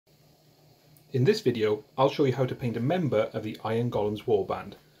In this video, I'll show you how to paint a member of the Iron Golems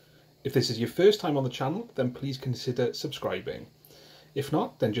warband. If this is your first time on the channel, then please consider subscribing. If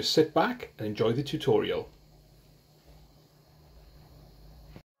not, then just sit back and enjoy the tutorial.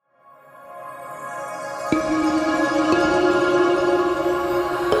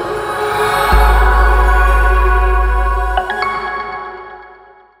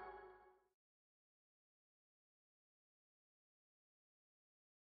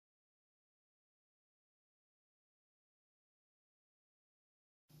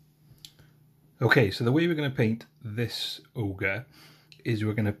 Okay, so the way we're going to paint this ogre is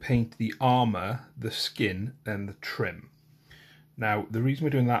we're going to paint the armour, the skin and the trim. Now the reason we're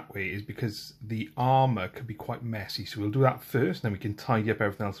doing that way is because the armour could be quite messy, so we'll do that first and then we can tidy up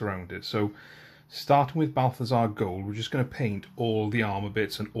everything else around it. So starting with Balthazar Gold, we're just going to paint all the armour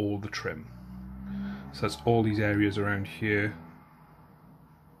bits and all the trim. So that's all these areas around here.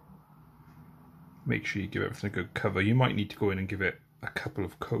 Make sure you give everything a good cover. You might need to go in and give it a couple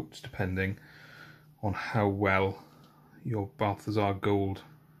of coats depending on how well your Balthazar Gold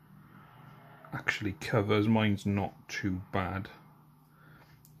actually covers. Mine's not too bad.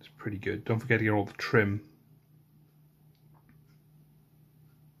 It's pretty good. Don't forget to get all the trim.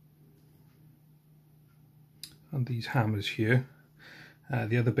 And these hammers here.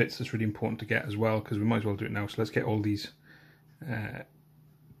 The other bits that's really important to get as well, because we might as well do it now. So let's get all these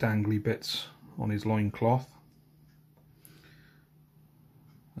dangly bits on his loincloth.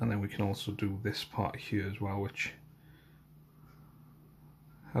 And then we can also do this part here as well, which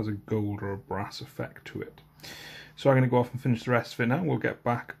has a gold or a brass effect to it. So I'm going to go off and finish the rest of it now. We'll get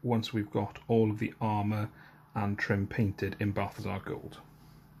back once we've got all of the armour and trim painted in Balthazar Gold.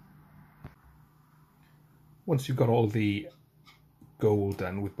 Once you've got all the gold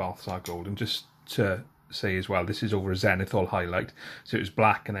done with Balthazar Gold, and just to say as well, this is over a zenithal highlight, so it was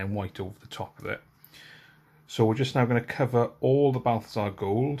black and then white over the top of it. So we're just now going to cover all the Balthazar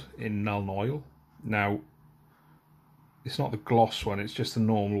Gold in Nuln Oil. Now, it's not the gloss one, it's just the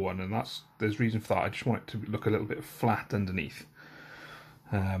normal one, and there's reason for that. I just want it to look a little bit flat underneath.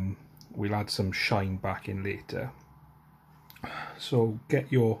 We'll add some shine back in later. So get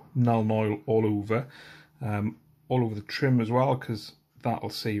your Nuln Oil all over the trim as well, because that'll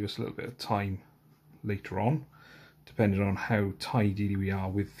save us a little bit of time later on, depending on how tidy we are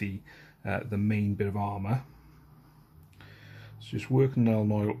with the main bit of armour. So just work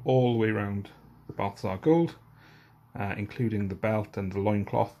Nuln Oil all the way around the Balthazar Gold, including the belt and the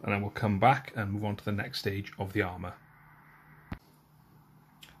loincloth, and then we'll come back and move on to the next stage of the armour.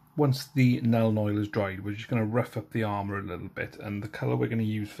 Once the Nuln Oil is dried, we're just going to rough up the armour a little bit, and the colour we're going to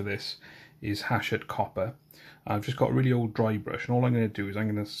use for this is Hashunt Copper. I've just got a really old dry brush, and all I'm going to do is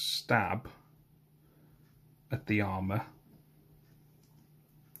I'm going to stab at the armour,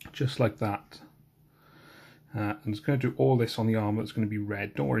 just like that. And it's going to do all this on the armour. It's going to be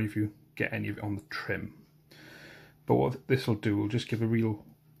red. Don't worry if you get any of it on the trim. But what this will do will just give a real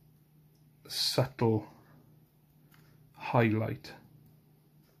subtle highlight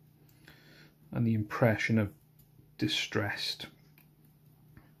and the impression of distressed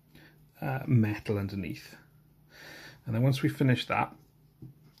metal underneath. And then once we finish that,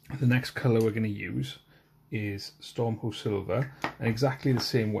 the next colour we're going to use is Stormhost Silver, and exactly the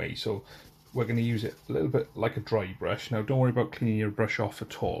same way. So we're going to use it a little bit like a dry brush. Now don't worry about cleaning your brush off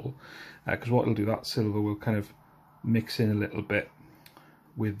at all, because what it'll do, that silver will kind of mix in a little bit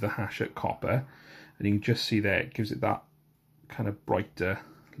with the Hashunt Copper, and you can just see there it gives it that kind of brighter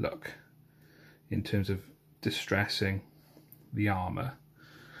look in terms of distressing the armour.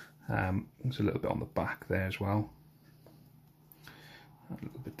 There's a little bit on the back there as well, a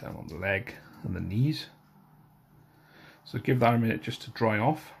little bit down on the leg and the knees. So give that a minute just to dry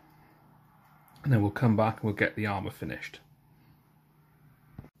off, and then we'll come back and we'll get the armour finished.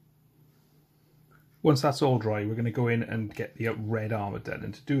 Once that's all dry, we're going to go in and get the red armour done,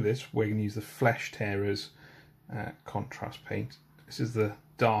 and to do this we're going to use the Flesh Tearers contrast paint. This is the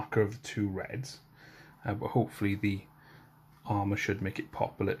darker of the two reds, but hopefully the armour should make it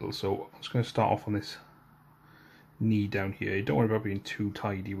pop a little. So I'm just going to start off on this knee down here. Don't worry about being too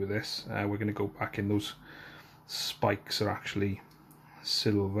tidy with this. We're going to go back in. Those spikes are actually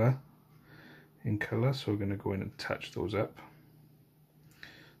silver in colour, so we're going to go in and touch those up.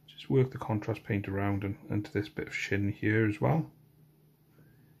 Just work the contrast paint around and into this bit of shin here as well.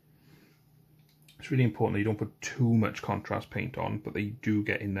 It's really important that you don't put too much contrast paint on, but that you do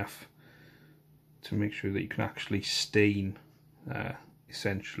get enough to make sure that you can actually stain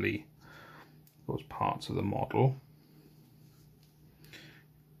essentially those parts of the model.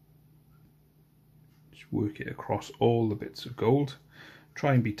 Just work it across all the bits of gold.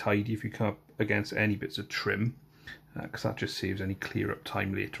 try and be tidy if you come up against any bits of trim, because that just saves any clear up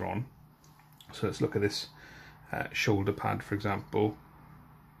time later on. So let's look at this shoulder pad, for example.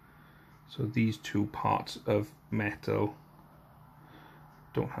 So these two parts of metal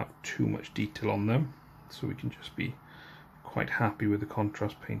don't have too much detail on them, so we can just be quite happy with the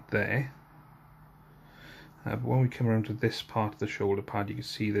contrast paint there. But when we come around to this part of the shoulder pad, you can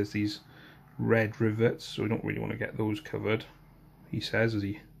see there's these red rivets, so we don't really want to get those covered, he says, as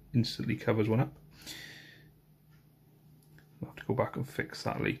he instantly covers one up. We'll have to go back and fix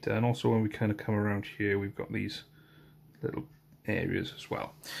that later. And also when we kind of come around here, we've got these little areas as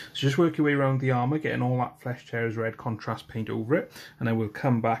well. So just work your way around the armour, getting all that Flesh Tearers red contrast paint over it, and then we'll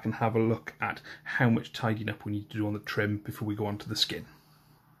come back and have a look at how much tidying up we need to do on the trim before we go on to the skin.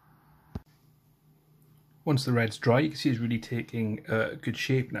 Once the red's dry, you can see it's really taking good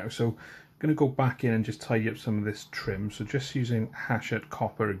shape now. So I'm going to go back in and just tidy up some of this trim. So just using Hashunt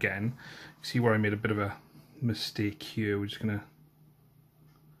Copper again. You see where I made a bit of a mistake here. We're just going to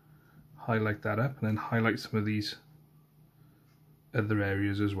highlight that up and then highlight some of these other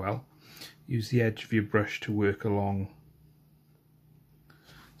areas as well. Use the edge of your brush to work along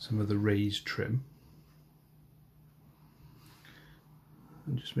some of the raised trim.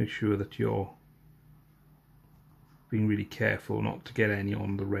 And just make sure that you're being really careful not to get any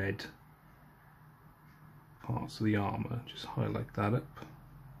on the red parts of the armour. Just highlight that up.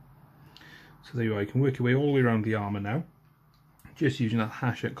 So there you are, you can work your way all the way around the armour now. Just using that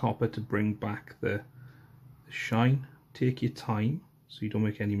Hashunt Copper to bring back the shine. Take your time so you don't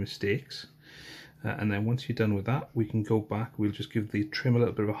make any mistakes. And then once you're done with that, we can go back, we'll just give the trim a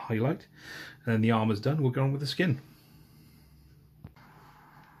little bit of a highlight. And then the armour's done, we'll go on with the skin.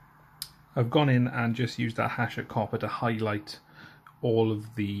 I've gone in and just used that Hashunt Copper to highlight all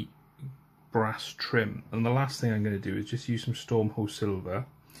of the brass trim. And the last thing I'm going to do is just use some Stormhost Silver.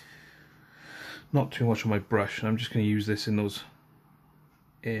 Not too much on my brush, and I'm just going to use this in those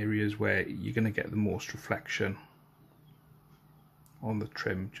areas where you're going to get the most reflection on the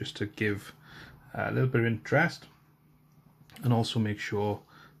trim, just to give a little bit of interest and also make sure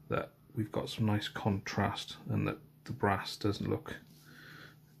that we've got some nice contrast and that the brass doesn't look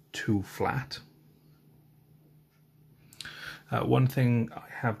too flat. One thing I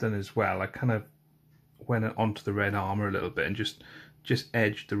have done as well, I kind of went onto the red armour a little bit and just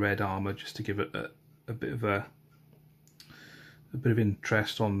edged the red armour just to give it a bit of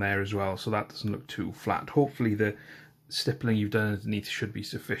interest on there as well, so that doesn't look too flat. Hopefully the stippling you've done underneath should be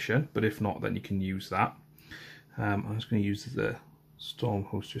sufficient, but if not, then you can use that. I'm just going to use the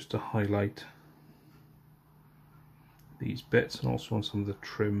Stormhost just to highlight these bits, and also on some of the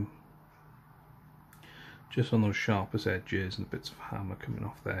trim, just on those sharpest edges and the bits of hammer coming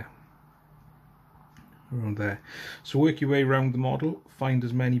off there, around there. So work your way around the model, find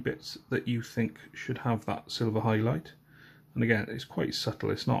as many bits that you think should have that silver highlight, and again, it's quite subtle,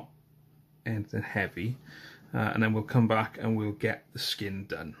 it's not anything heavy, and then we'll come back and we'll get the skin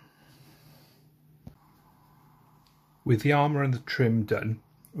done. With the armour and the trim done,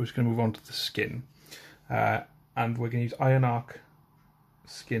 we're just going to move on to the skin. And we're going to use Ionarch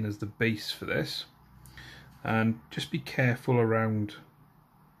Skin as the base for this, and just be careful around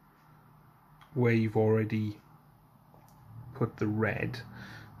where you've already put the red,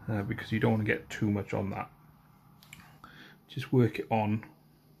 because you don't want to get too much on that. Just work it on.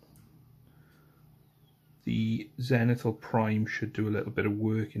 The zenithal prime should do a little bit of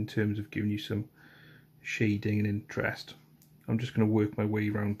work in terms of giving you some shading and interest. I'm just going to work my way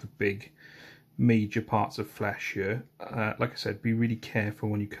around the big major parts of flesh here. Like I said, be really careful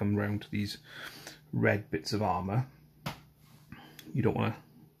when you come round to these red bits of armour. You don't want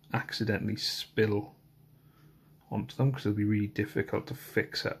to accidentally spill onto them because they'll be really difficult to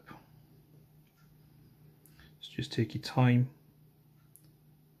fix up. So just take your time,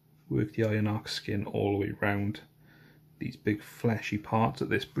 work the Ionarch Skin all the way around these big fleshy parts that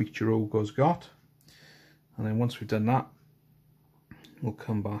this Breacher Ogre's got, and then once we've done that, we'll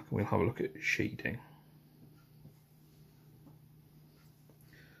come back and we'll have a look at shading.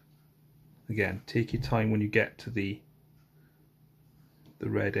 Again, take your time when you get to the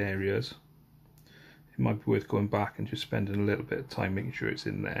red areas. It might be worth going back and just spending a little bit of time making sure it's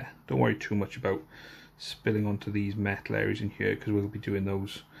in there. Don't worry too much about spilling onto these metal areas in here, because we'll be doing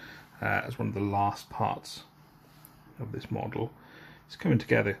those as one of the last parts of this model. It's coming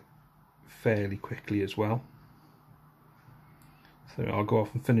together fairly quickly as well. So I'll go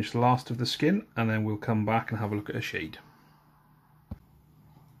off and finish the last of the skin, and then we'll come back and have a look at a shade.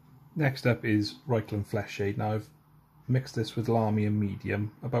 Next up is Reikland Flesh Shade. Now I've mixed this with Lamy and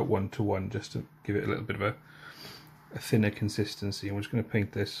Medium, about 1 to 1, just to give it a little bit of a thinner consistency. And we're just going to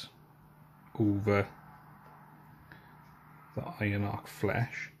paint this over the Ionarch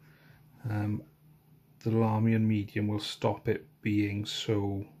Flesh. The Larmian medium will stop it being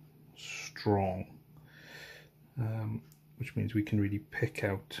so strong, which means we can really pick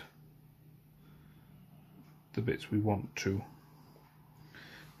out the bits we want to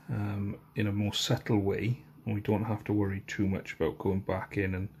in a more subtle way, and we don't have to worry too much about going back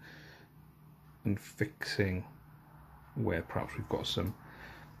in and fixing where perhaps we've got some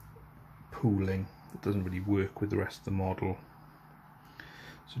pooling that doesn't really work with the rest of the model.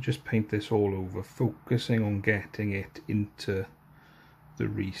 So just paint this all over, focusing on getting it into the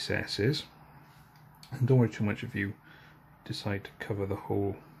recesses, and don't worry too much if you decide to cover the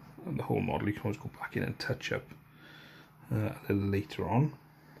whole model. You can always go back in and touch up a little later on.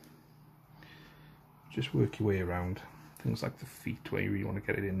 Just work your way around things like the feet where you really want to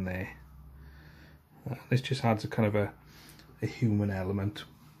get it in there. This just adds a kind of a human element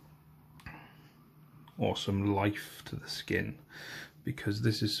or some life to the skin, because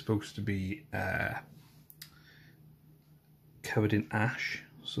this is supposed to be covered in ash,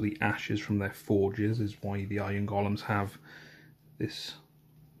 so the ashes from their forges is why the Iron Golems have this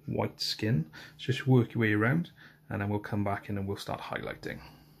white skin. So just work your way around, and then we'll come back in and we'll start highlighting.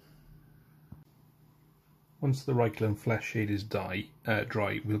 Once the Reikland flesh shade is dry,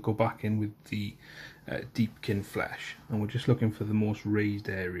 we'll go back in with the Deepkin Flesh, and we're just looking for the most raised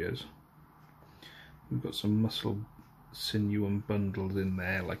areas. We've got some muscle, sinew and bundles in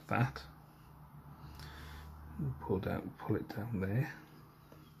there like that. We'll pull it down there,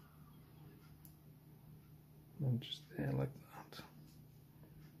 and just there like that.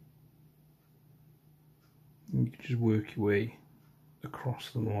 And you can just work your way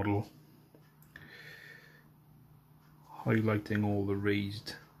across the model, highlighting all the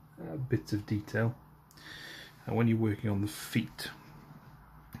raised bits of detail. And when you're working on the feet,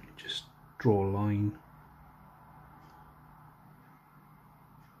 just draw a line,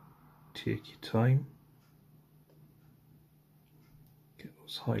 take your time, get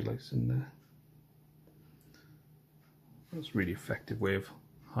those highlights in there. That's a really effective way of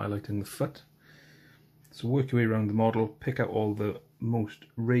highlighting the foot. So work your way around the model, pick out all the most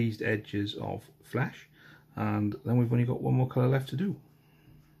raised edges of flesh, and then we've only got one more colour left to do.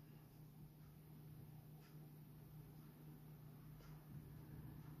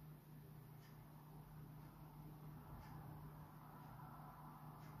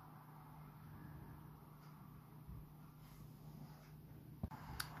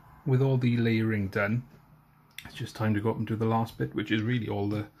 With all the layering done, it's just time to go up and do the last bit, which is really all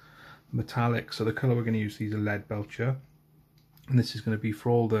the metallic. So the colour we're going to use, these are Leadbelcher, and this is going to be for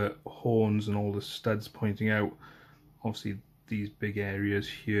all the horns and all the studs pointing out. Obviously these big areas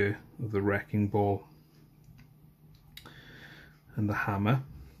here of the wrecking ball and the hammer.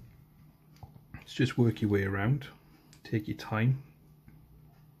 Let's just work your way around, take your time,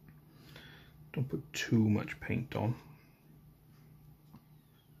 don't put too much paint on,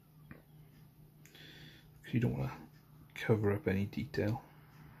 because you don't want to cover up any detail.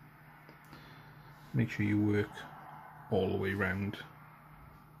 Make sure you work all the way around.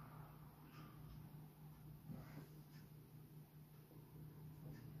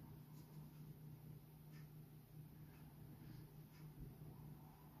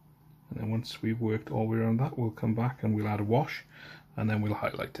 And then once we've worked all the way around that, we'll come back and we'll add a wash, and then we'll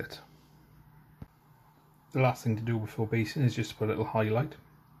highlight it. The last thing to do before basing is just to put a little highlight.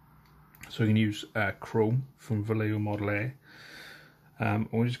 So you can use Chrome from Vallejo Model Air.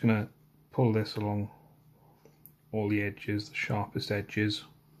 We're just going to pull this along all the edges, the sharpest edges,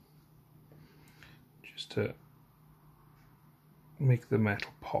 just to make the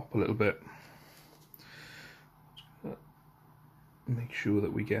metal pop a little bit. Make sure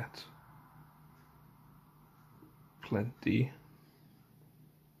that we get plenty.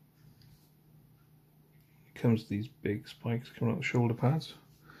 It comes these big spikes coming out the shoulder pads.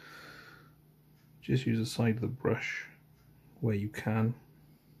 Just use the side of the brush where you can.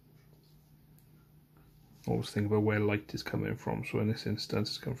 Always think about where light is coming from. So in this instance,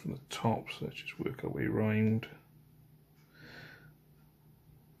 it's coming from the top. So let's just work our way around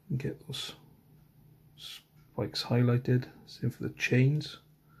and get those spikes highlighted. Same for the chains.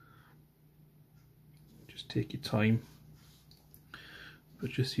 Just take your time, but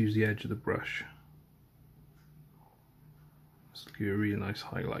just use the edge of the brush. This will give you a really nice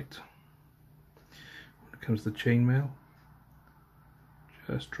highlight. When it comes to the chainmail,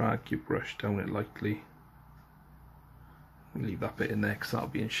 just drag your brush down it lightly. Leave that bit in there because that'll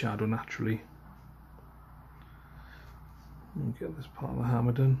be in shadow naturally. And get this part of the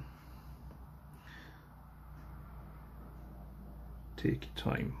hammer done. take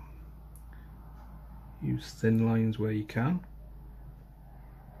your time. Use thin lines where you can.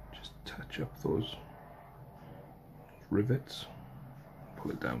 Just touch up those rivets,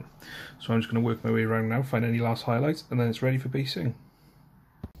 pull it down. So I'm just going to work my way around now, find any last highlights, and then it's ready for piecing.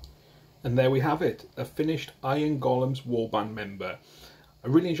 And there we have it, a finished Iron Golems warband member. I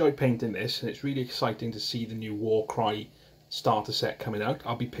really enjoyed painting this, and it's really exciting to see the new Warcry starter set coming out.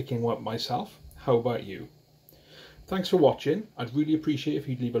 I'll be picking one up myself. How about you? Thanks for watching. I'd really appreciate if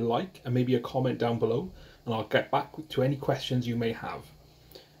you'd leave a like and maybe a comment down below, and I'll get back to any questions you may have.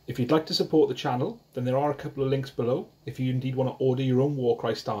 If you'd like to support the channel, then there are a couple of links below if you indeed want to order your own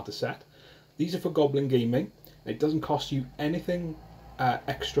Warcry starter set. These are for Goblin Gaming. It doesn't cost you anything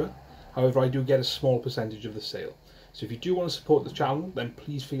extra. However, I do get a small percentage of the sale. So if you do want to support the channel, then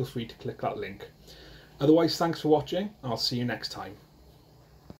please feel free to click that link. Otherwise, thanks for watching, and I'll see you next time.